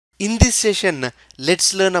In this session,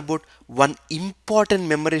 let's learn about one important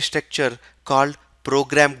memory structure called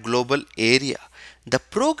Program Global Area. The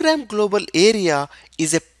Program Global Area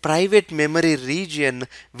is a private memory region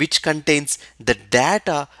which contains the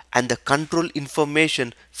data and the control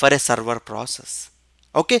information for a server process.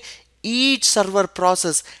 Okay, each server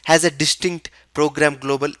process has a distinct Program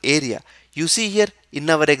Global Area. You see here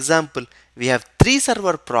in our example, we have 3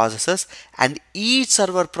 server processes and each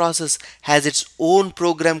server process has its own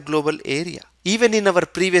Program Global Area. Even in our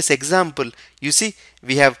previous example, you see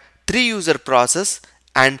we have 3 user process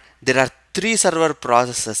and there are 3 server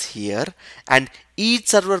processes here, and each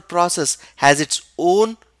server process has its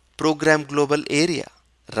own Program Global Area,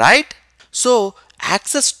 right? So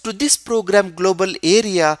access to this Program Global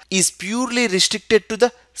Area is purely restricted to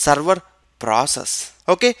the server process.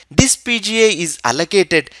 Okay, this PGA is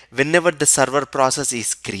allocated whenever the server process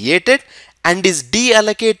is created and is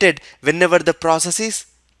deallocated whenever the process is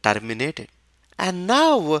terminated. And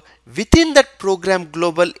now within that Program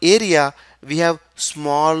Global Area we have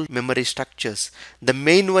small memory structures. The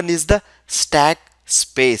main one is the stack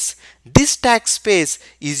space. This stack space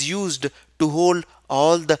is used to hold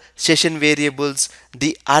all the session variables,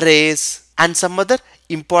 the arrays and some other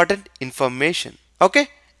important information. Okay,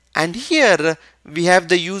 and here we have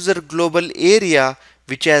the user global area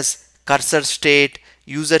which has cursor state,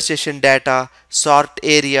 user session data, sort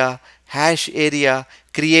area, hash area,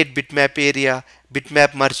 create bitmap area,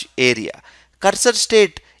 bitmap merge area. Cursor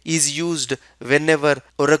state is used whenever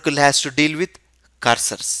Oracle has to deal with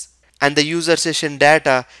cursors, and the user session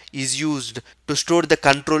data is used to store the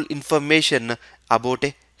control information about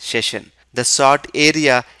a session. The sort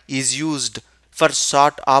area is used for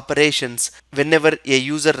sort operations whenever a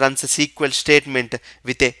user runs a SQL statement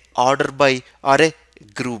with a order by or a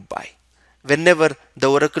group by. Whenever the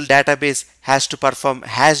Oracle database has to perform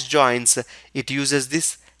hash joins, it uses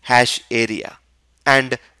this hash area.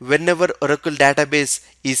 And whenever Oracle database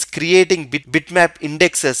is creating bitmap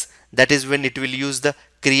indexes, that is when it will use the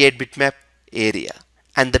create bitmap area.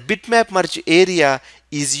 And the bitmap merge area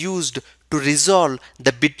is used to resolve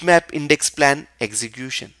the bitmap index plan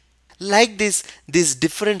execution. Like this, these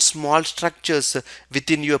different small structures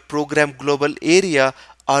within your Program Global Area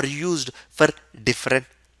are used for different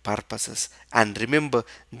purposes. And remember,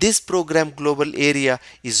 this Program Global Area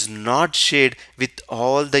is not shared with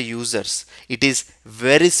all the users. It is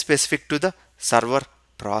very specific to the server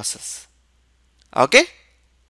process. Okay?